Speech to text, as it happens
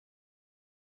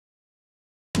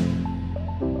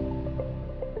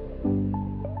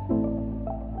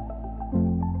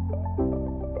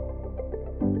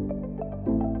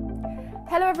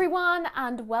everyone,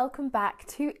 and welcome back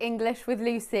to English with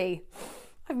Lucy.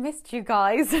 I've missed you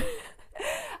guys.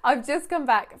 I've just come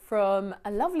back from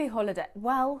a lovely holiday.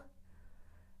 Well,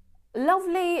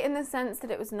 lovely in the sense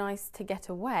that it was nice to get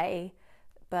away,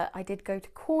 but I did go to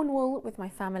Cornwall with my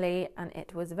family and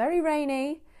it was very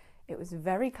rainy, it was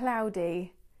very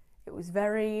cloudy, it was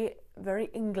very, very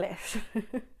English.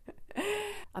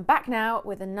 I'm back now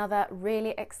with another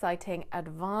really exciting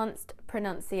advanced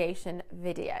pronunciation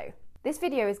video. This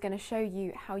video is going to show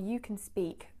you how you can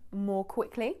speak more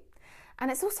quickly,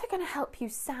 and it's also going to help you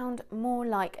sound more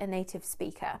like a native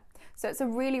speaker. So it's a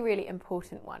really, really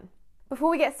important one.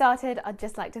 Before we get started, I'd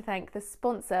just like to thank the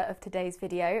sponsor of today's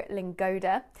video,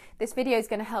 Lingoda. This video is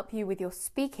going to help you with your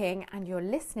speaking and your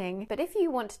listening, but if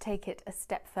you want to take it a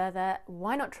step further,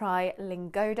 why not try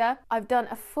Lingoda? I've done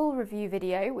a full review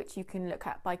video, which you can look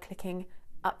at by clicking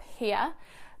up here.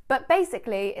 But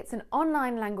basically, it's an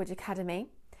online language academy.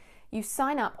 You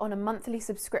sign up on a monthly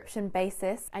subscription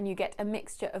basis and you get a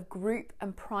mixture of group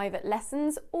and private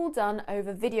lessons, all done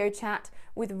over video chat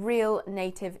with real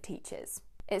native teachers.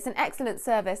 It's an excellent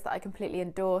service that I completely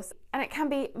endorse, and it can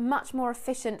be much more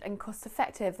efficient and cost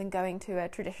effective than going to a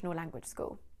traditional language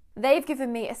school. They've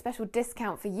given me a special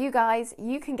discount for you guys.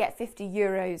 You can get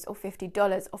 €50 or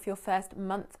 $50 off your first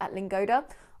month at Lingoda.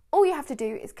 All you have to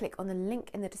do is click on the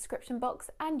link in the description box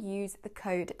and use the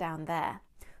code down there.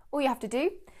 All you have to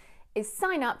do is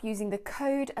sign up using the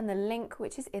code and the link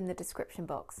which is in the description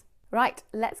box. Right,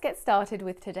 let's get started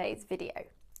with today's video.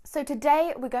 So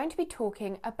today we're going to be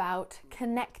talking about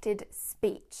connected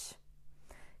speech.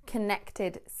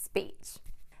 Connected speech.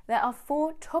 There are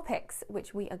 4 topics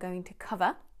which we are going to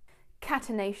cover: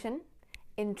 catenation,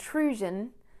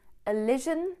 intrusion,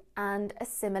 elision, and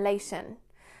assimilation.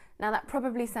 Now that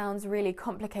probably sounds really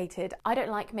complicated. I don't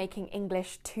like making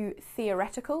English too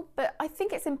theoretical, but I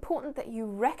think it's important that you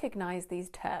recognise these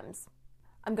terms.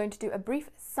 I'm going to do a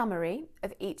brief summary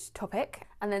of each topic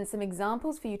and then some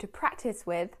examples for you to practice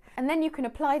with, and then you can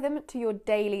apply them to your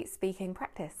daily speaking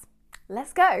practice.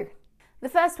 Let's go! The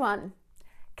first one,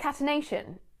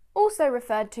 catenation, also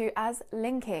referred to as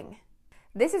linking.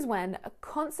 This is when a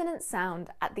consonant sound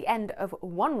at the end of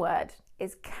one word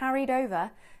is carried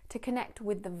over to connect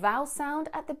with the vowel sound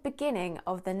at the beginning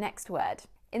of the next word.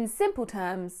 In simple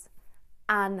terms,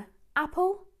 an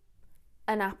apple,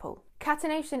 an apple.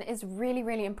 Catenation is really,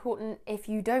 really important if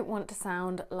you don't want to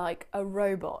sound like a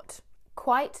robot.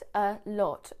 Quite a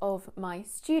lot of my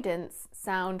students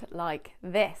sound like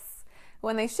this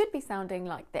when they should be sounding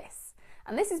like this.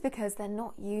 And this is because they're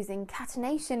not using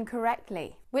catenation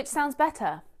correctly. Which sounds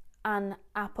better, an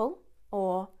apple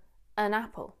or an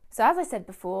apple? So as I said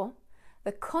before,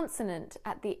 the consonant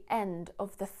at the end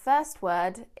of the first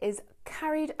word is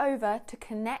carried over to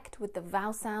connect with the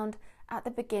vowel sound at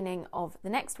the beginning of the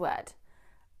next word.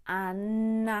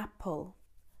 An apple.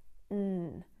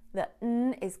 N. The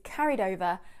N is carried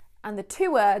over and the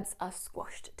 2 words are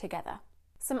squashed together.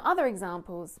 Some other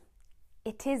examples.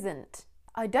 It isn't.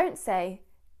 I don't say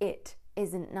it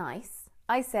isn't nice.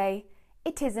 I say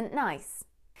it isn't nice.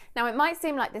 Now it might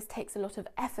seem like this takes a lot of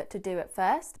effort to do at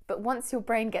first, but once your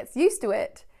brain gets used to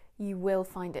it, you will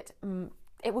find it.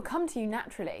 It will come to you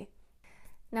naturally.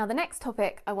 Now the next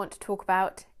topic I want to talk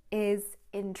about is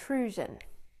intrusion.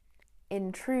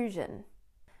 Intrusion.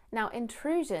 Now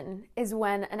intrusion is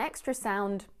when an extra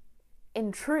sound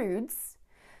intrudes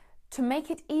to make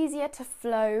it easier to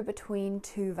flow between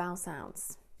 2 vowel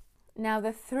sounds. Now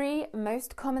the 3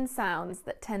 most common sounds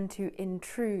that tend to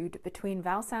intrude between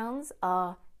vowel sounds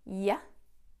are y,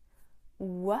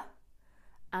 w,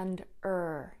 and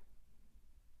r.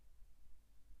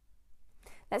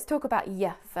 Let's talk about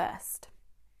y first.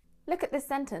 Look at this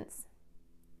sentence.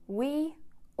 We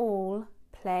all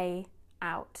play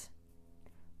out.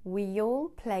 We all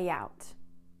play out.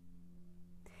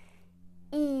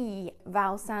 E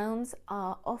vowel sounds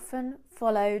are often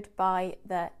followed by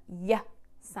the y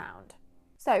sound.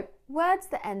 So words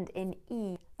that end in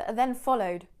E that are then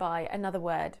followed by another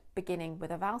word beginning with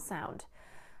a vowel sound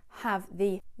have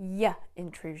the y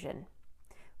intrusion.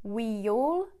 We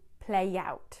all play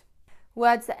out.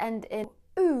 Words that end in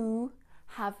oo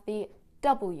have the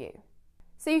W.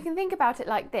 So you can think about it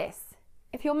like this.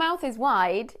 If your mouth is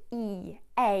wide, E,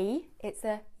 A, it's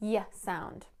a y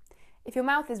sound. If your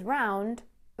mouth is round,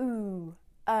 oo,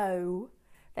 O,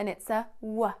 then it's a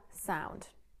w sound.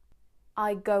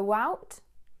 I go out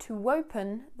to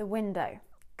open the window.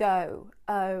 Go,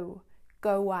 O,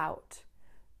 go out.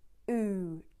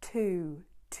 Oo,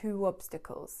 two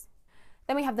obstacles.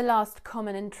 Then we have the last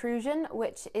common intrusion,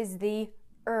 which is the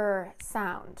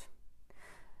sound.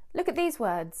 Look at these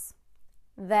words.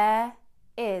 There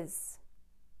is.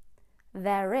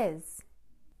 there is.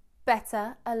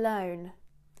 Better alone,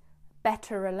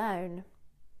 better alone.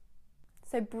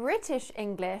 So British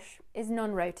English is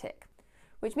non-rhotic,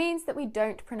 which means that we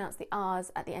don't pronounce the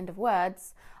R's at the end of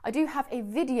words. I do have a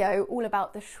video all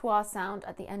about the schwa sound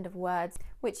at the end of words,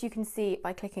 which you can see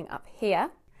by clicking up here.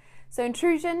 So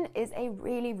intrusion is a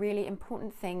really, really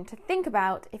important thing to think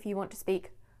about if you want to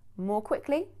speak more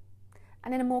quickly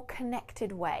and in a more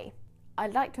connected way.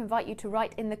 I'd like to invite you to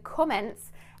write in the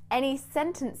comments any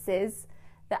sentences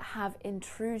that have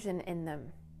intrusion in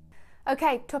them.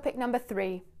 Okay, topic number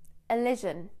 3,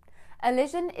 elision.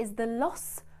 Elision is the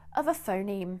loss of a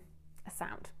phoneme, a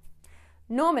sound.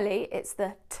 Normally it's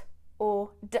the t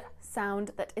or d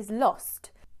sound that is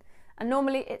lost, and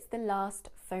normally it's the last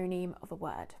phoneme of a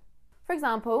word. For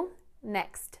example,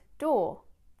 next door.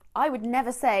 I would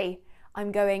never say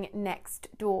I'm going next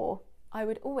door. I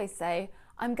would always say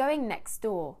I'm going next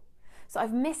door. So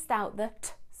I've missed out the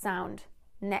t sound,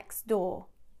 next door.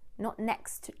 Not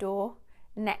next door,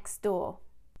 next door.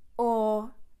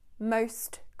 Or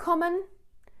most common,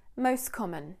 most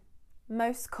common,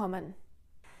 most common.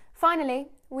 Finally,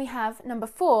 we have number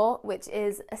 4, which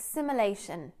is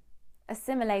assimilation.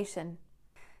 Assimilation.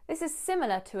 This is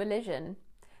similar to elision,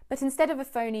 but instead of a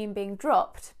phoneme being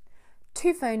dropped,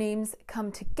 2 phonemes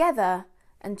come together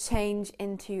and change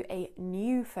into a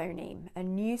new phoneme, a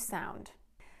new sound.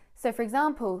 So for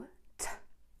example, t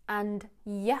and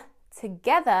y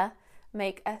together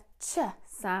make a ch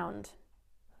sound.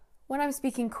 When I'm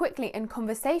speaking quickly in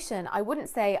conversation, I wouldn't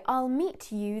say, I'll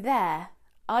meet you there.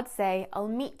 I'd say, I'll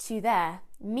meet you there,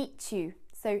 meet you.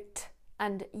 So t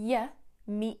and y,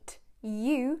 meet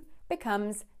you,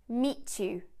 becomes meet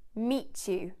you, meet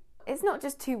you. It's not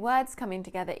just 2 words coming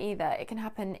together either. It can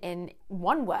happen in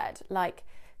one word, like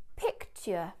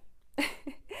picture.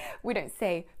 We don't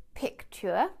say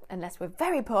picture unless we're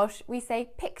very posh. We say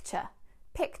picture,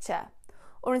 picture.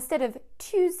 Or instead of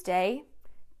Tuesday,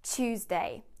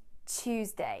 Tuesday,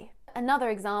 Tuesday. Another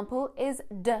example is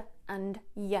d and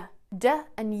y. D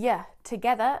and y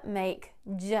together make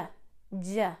j,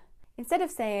 j. Instead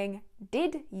of saying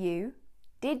did you,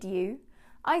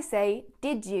 I say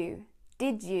did you,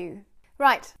 did you.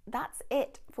 Right, that's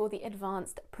it for the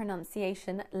advanced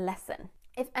pronunciation lesson.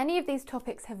 If any of these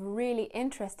topics have really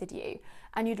interested you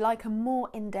and you'd like a more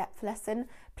in-depth lesson,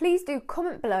 please do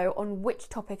comment below on which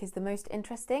topic is the most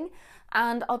interesting,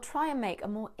 and I'll try and make a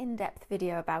more in-depth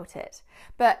video about it.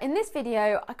 But in this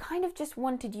video, I kind of just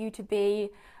wanted you to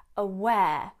be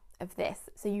aware of this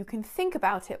so you can think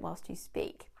about it whilst you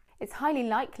speak. It's highly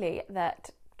likely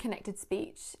that connected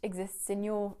speech exists in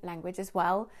your language as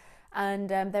well, and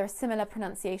there are similar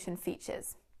pronunciation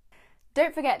features.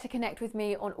 Don't forget to connect with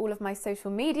me on all of my social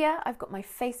media. I've got my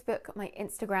Facebook, my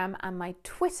Instagram and my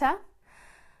Twitter.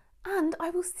 And I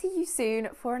will see you soon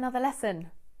for another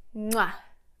lesson. Mwah!